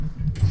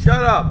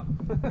Shut up.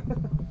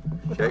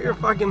 Shut your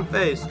fucking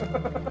face.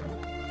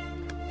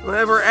 Don't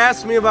ever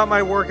ask me about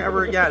my work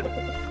ever again.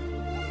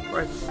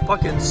 Or I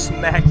fucking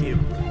smack you.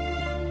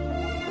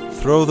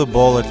 Throw the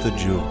ball at the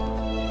Jew.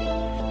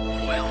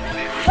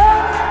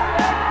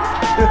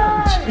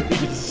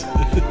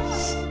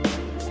 Jesus.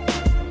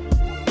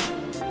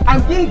 I'm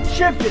getting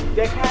shifted,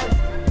 dickhead.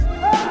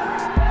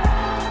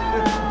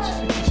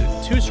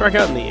 2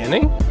 strikeout in the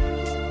inning?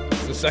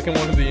 It's the second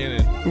one of the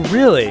inning.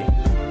 Really?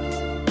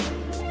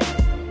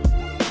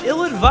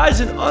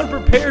 Ill-advised and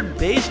unprepared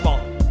baseball.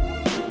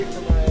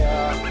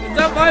 It's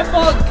not my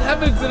fault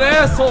Kevin's an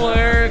asshole,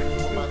 Eric.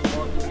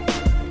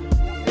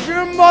 If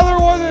your mother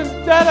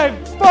wasn't dead,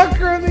 I'd fuck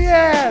her in the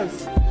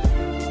ass.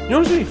 You know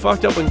what's gonna be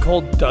fucked up when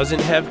Cole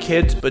doesn't have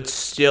kids but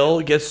still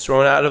gets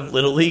thrown out of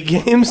Little League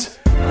games?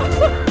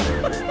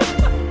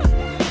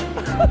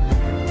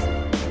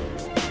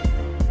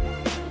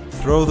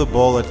 Throw the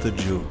ball at the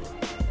Jew.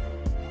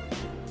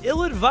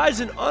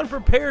 Ill-advised and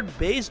unprepared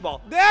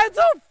baseball. That's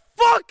a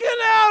fucking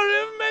out. It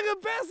didn't make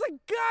it past the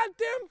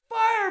goddamn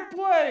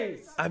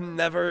fireplace. I've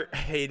never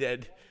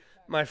hated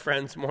my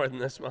friends more than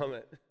this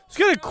moment. Let's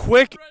get a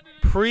quick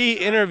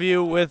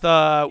pre-interview with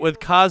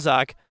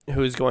Kazak,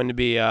 who's going to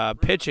be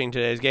pitching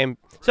today's game.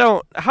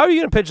 So, how are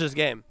you going to pitch this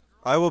game?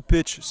 I will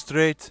pitch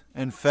straight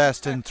and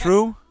fast and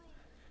true,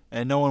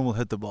 and no one will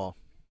hit the ball.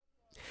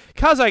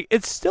 Kazak,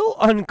 it's still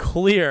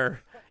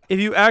unclear if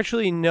you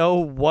actually know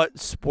what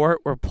sport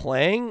we're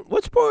playing.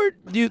 What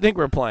sport do you think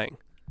we're playing?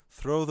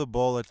 Throw the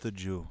ball at the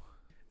Jew.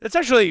 That's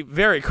actually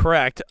very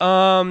correct.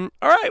 All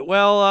right,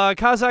 well,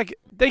 Kazak,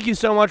 thank you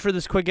so much for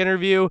this quick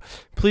interview.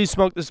 Please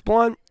smoke this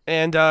blunt,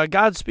 and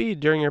Godspeed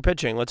during your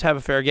pitching. Let's have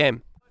a fair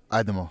game.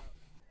 Idemo.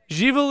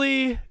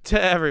 Živeli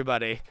to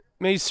everybody.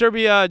 May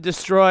Serbia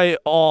destroy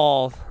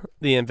all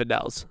the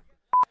infidels.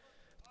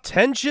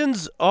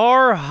 Tensions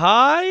are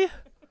high.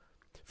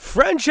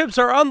 Friendships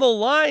are on the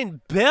line.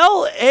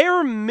 Bel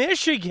Air,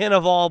 Michigan,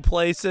 of all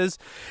places,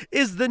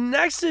 is the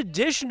next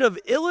edition of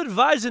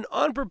Ill-Advised and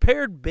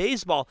Unprepared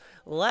Baseball.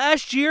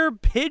 Last year,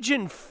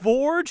 Pigeon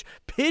Forge,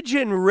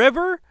 Pigeon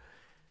River,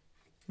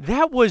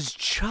 that was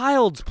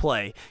child's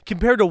play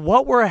compared to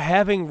what we're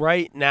having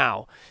right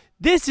now.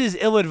 This is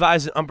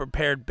Ill-Advised and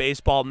Unprepared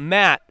Baseball.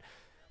 Matt,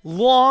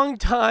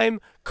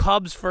 longtime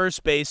Cubs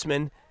first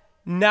baseman,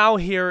 now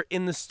here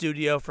in the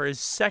studio for his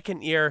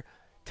second year.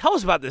 Tell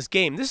us about this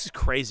game. This is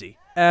crazy.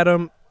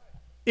 Adam,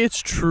 it's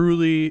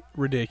truly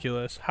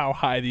ridiculous how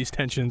high these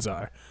tensions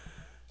are.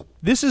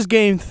 This is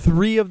game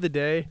 3 of the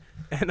day,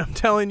 and I'm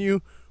telling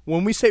you,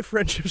 when we say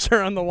friendships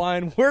are on the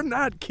line, we're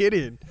not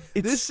kidding.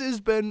 This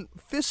has been,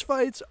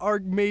 fistfights are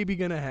maybe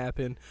going to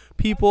happen.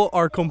 People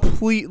are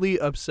completely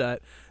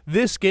upset.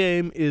 This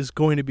game is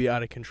going to be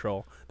out of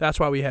control. That's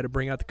why we had to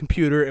bring out the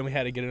computer, and we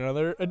had to get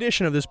another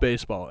edition of this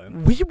baseball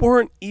in. We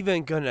weren't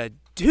even going to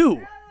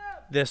do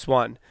this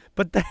one,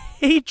 but the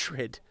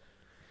hatred,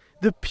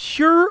 the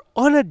pure,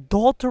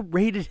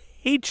 unadulterated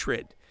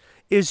hatred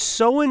is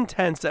so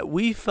intense that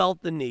we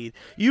felt the need.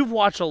 You've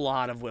watched a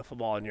lot of wiffle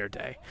ball in your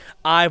day.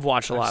 I've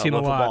watched a lot of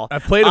wiffle ball.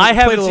 I've played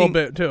a little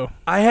bit, too.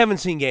 I haven't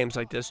seen games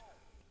like this.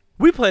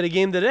 We played a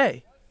game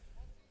today.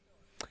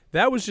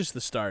 That was just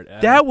the start,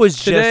 Adam. That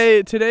was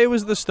Today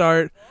was the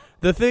start.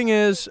 The thing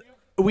is,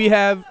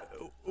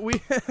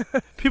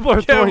 people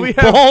are throwing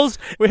balls.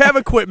 We have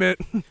equipment.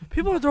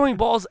 People are throwing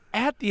balls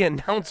at the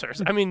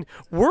announcers. I mean,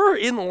 we're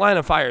in the line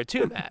of fire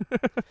too, Matt.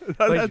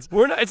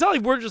 We're not. It's not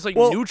like we're just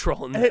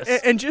neutral in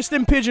this. And just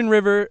in Pigeon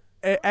River,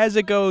 as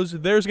it goes,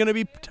 there's going to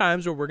be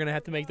times where we're going to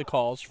have to make the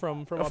calls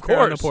from up here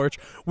on the porch.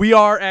 We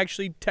are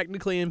actually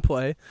technically in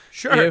play.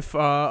 Sure. If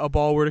a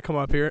ball were to come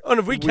up here, and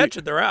if we catch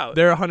it, they're out.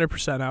 They're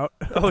 100% out.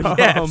 Oh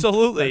yeah,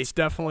 absolutely. That's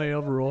definitely a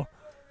rule.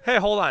 Hey,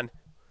 hold on.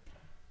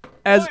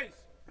 Boys,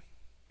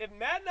 if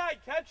Matt and I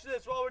catch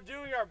this while we're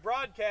doing our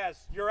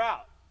broadcast, you're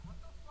out.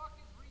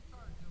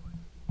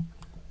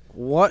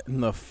 What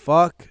in the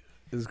fuck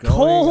is going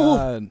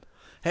on?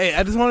 Hey,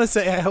 I just want to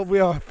say I hope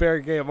we all have a fair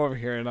game over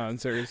here,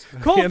 announcers.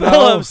 Cole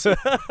Phillips.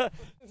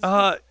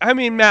 I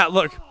mean, Matt,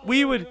 look,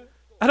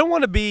 I don't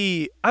want to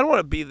be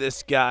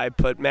this guy,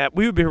 but Matt,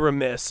 we would be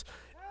remiss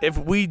if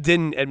we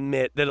didn't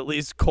admit that at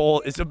least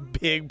Cole is a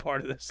big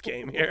part of this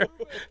game here.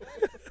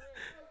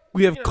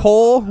 We have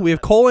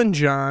Cole and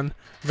John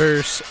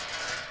versus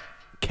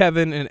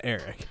Kevin and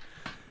Eric.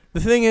 The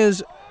thing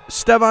is,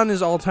 Stevan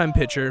is all-time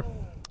pitcher.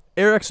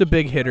 Eric's a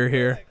big hitter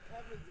here.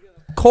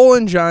 Cole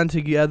and John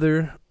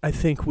together, I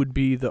think, would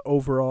be the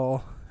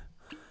overall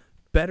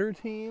better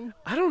team.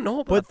 I don't know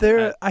about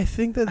that. I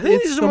think these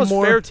it's are the most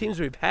fair teams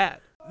we've had.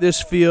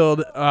 This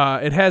field,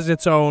 it has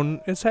its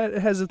own. It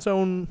has its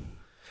own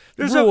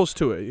rules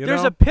to it.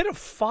 There's a pit of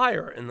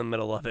fire in the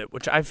middle of it,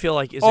 which I feel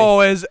like is.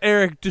 As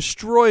Eric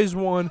destroys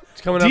one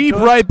coming deep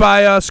up right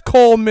by us.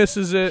 Cole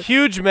misses it.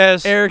 Huge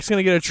miss. Eric's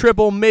gonna get a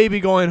triple, maybe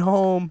going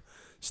home.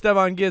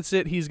 Stevan gets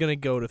it. He's gonna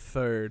go to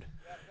third.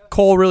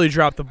 Cole really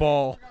dropped the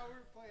ball.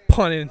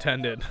 Pun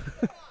intended.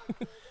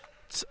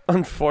 It's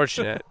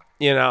unfortunate,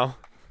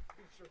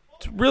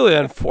 It's really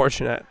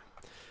unfortunate.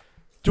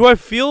 Do I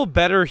feel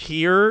better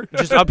here,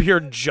 just up here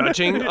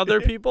judging other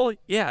people?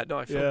 Yeah, no,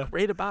 I feel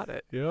great about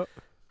it. Yep.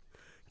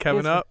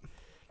 Kevin up.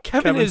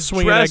 Kevin is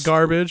swinging dressed, that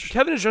garbage.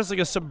 Kevin is dressed like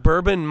a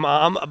suburban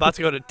mom about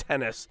to go to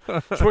tennis.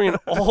 She's wearing an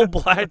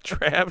all-black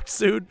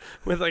tracksuit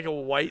with like a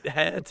white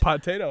hat.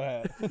 Potato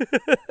hat.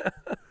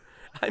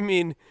 I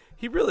mean,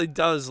 he really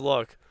does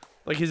look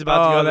like he's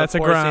about to go to that's the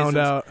a Four ground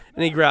Seasons, out.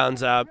 and he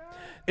grounds out.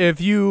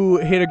 If you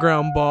hit a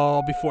ground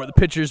ball before the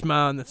pitcher's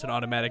mound, that's an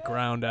automatic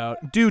ground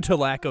out. Due to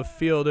lack of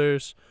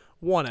fielders,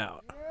 1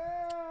 out.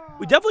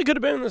 We definitely could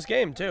have been in this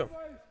game, too.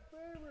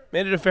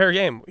 Made it a fair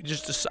game. We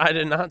just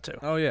decided not to.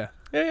 Oh, yeah.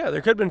 Yeah,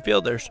 there could have been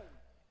fielders.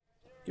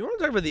 You want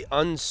to talk about the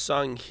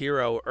unsung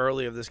hero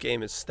early of this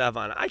game is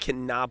Stevan. I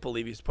cannot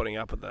believe he's putting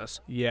up with this.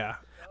 Yeah.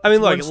 I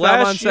mean, look, when last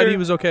Stevan year, said he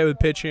was okay with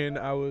pitching,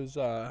 I was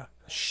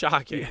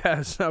shocking.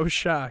 yes, I was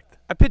shocked.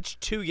 I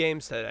pitched 2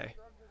 games today.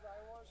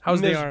 How's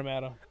the arm,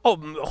 Adam? Oh,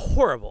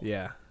 horrible.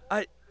 Yeah.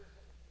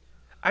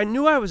 I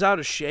knew I was out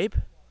of shape.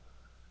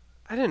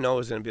 I didn't know it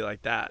was going to be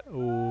like that.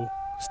 Ooh.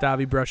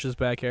 Stavi brushes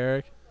back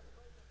Eric.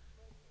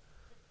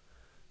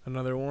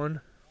 Another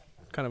one.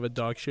 Kind of a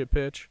dog shit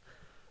pitch.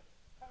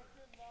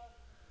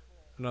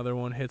 Another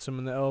one hits him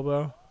in the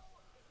elbow.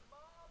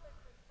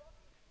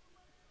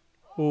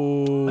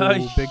 Ooh,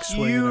 big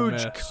swing and a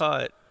huge miss.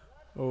 cut.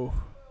 Oh.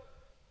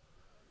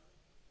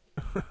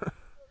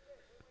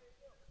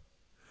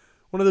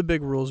 One of the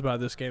big rules about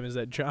this game is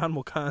that John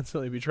will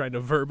constantly be trying to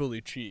verbally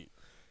cheat.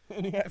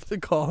 And you have to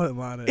call him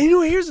on it. And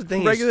here's the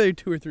thing. Regularly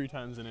 2 or 3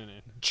 times an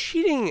inning.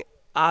 Cheating,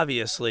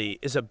 obviously,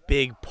 is a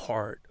big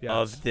part Yes.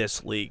 of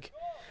this league.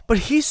 But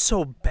he's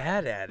so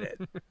bad at it.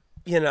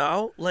 You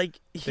know? Like,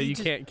 That you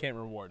just- can't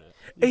reward it.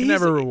 You can He's-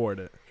 never reward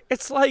it.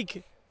 It's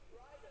like,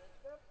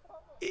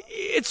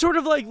 it's sort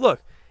of like,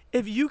 look,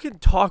 if you can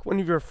talk one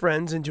of your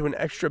friends into an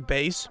extra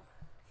base,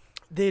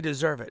 they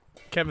deserve it.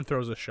 Kevin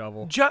throws a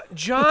shovel.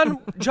 John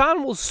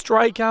will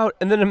strike out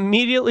and then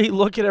immediately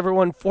look at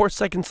everyone 4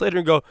 seconds later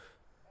and go,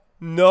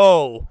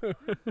 no,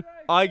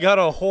 I got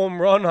a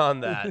home run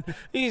on that.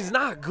 He's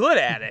not good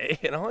at it.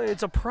 You know,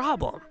 it's a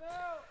problem.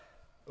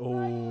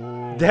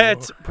 Oh,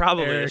 That's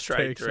probably a Eric strike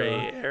takes 3.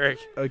 Eric.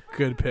 a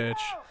good pitch.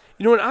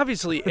 You know, and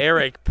obviously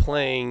Eric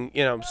playing,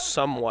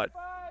 somewhat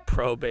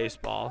pro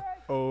baseball.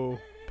 Oh,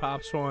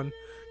 pops one.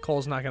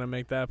 Cole's not going to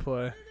make that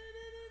play.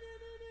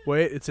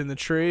 Wait, it's in the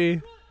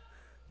tree.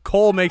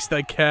 Cole makes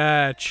the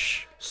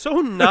catch.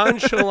 So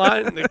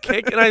nonchalant in the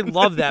kick, and I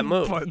love that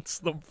move. Punts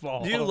the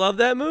ball. Do you love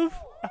that move?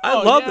 Oh,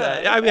 I love yeah.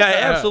 that. I mean, I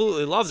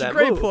absolutely love It's that a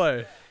great move.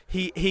 play.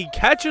 He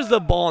catches the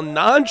ball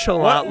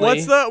nonchalantly.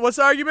 What's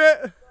the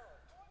argument?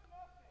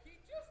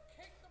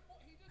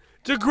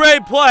 It's a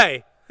great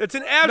play. It's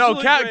an No,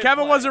 absolutely great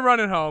Kevin play. wasn't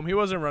running home. He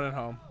wasn't running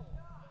home.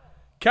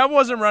 Kevin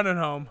wasn't running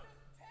home.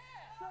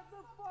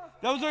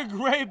 That was a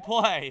great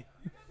play.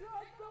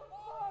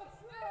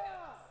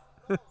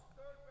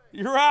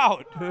 You're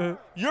out.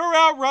 You're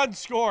out. Run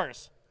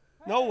scores.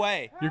 No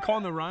way. You're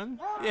calling the run?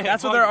 Yeah,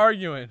 That's what fuck they're it.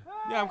 arguing.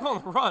 Yeah, I'm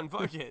calling the run.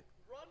 Fuck it.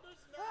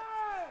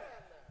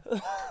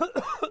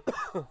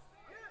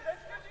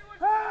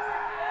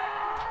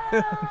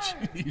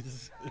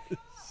 Jeez.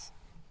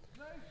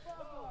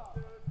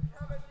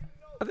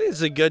 I think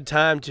it's a good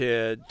time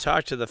to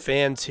talk to the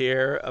fans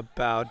here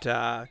about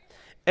AA.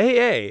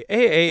 AA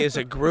is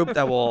a group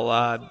that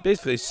will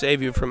basically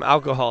save you from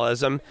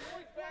alcoholism.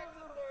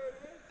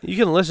 You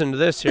can listen to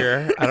this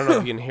here. I don't know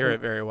if you can hear it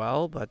very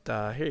well, but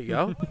here you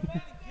go.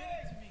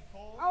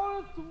 I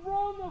want to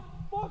throw the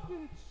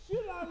fucking shit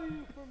out of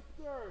you from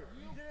third.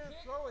 You didn't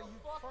throw it, you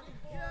fucking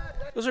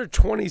cat. Those are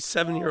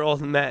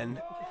 27-year-old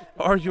men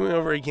arguing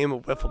over a game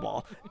of wiffle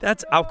ball.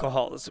 That's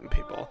alcoholism,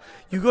 people.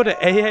 You go to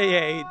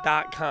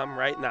AAA.com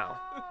right now.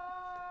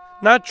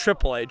 Not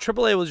AAA.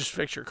 AAA will just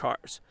fix your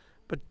cars.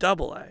 But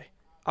AA,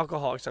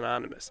 Alcoholics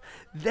Anonymous,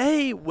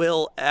 they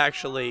will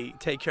actually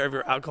take care of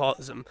your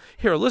alcoholism.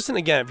 Here, listen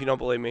again if you don't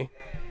believe me.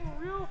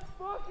 Real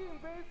fucking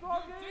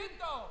baseball game. You did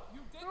though. You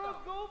did Throw, though.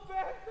 go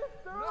back to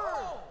third.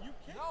 No, you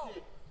kicked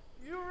it.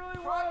 You really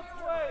want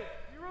to play.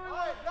 You really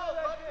want to play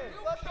that game.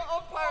 Let the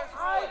umpires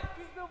I rule it.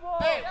 kicked the ball.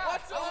 Hey,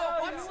 what's the You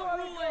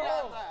wanna ruling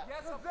go. on that?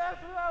 Because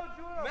that's what I was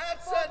doing. Matt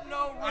said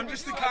no. I'm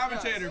just the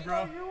commentator,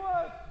 bro. You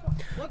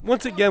want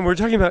Once again, we're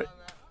talking about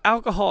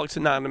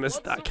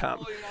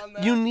alcoholicsanonymous.com.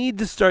 You need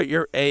to start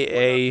your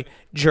AA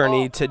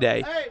journey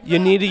today. You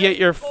need to get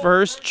your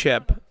first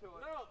chip.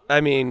 I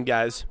mean,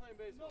 guys,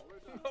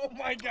 Oh,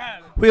 my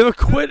God. we have a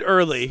quit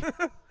early.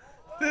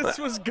 This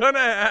was going to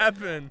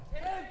happen.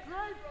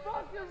 great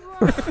fucking run.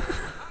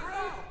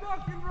 Great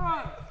fucking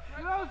run.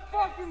 That was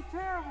fucking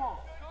terrible.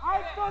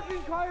 I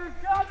fucking call your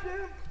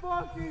goddamn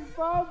fucking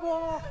foul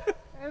ball,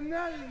 and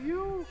then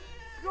you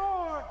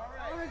score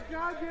on a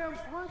goddamn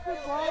punted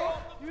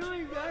ball. You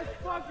think that's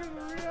fucking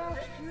real?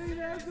 You think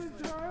that's a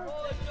turn?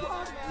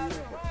 Fuck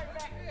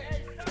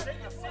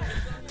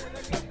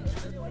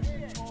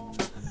you.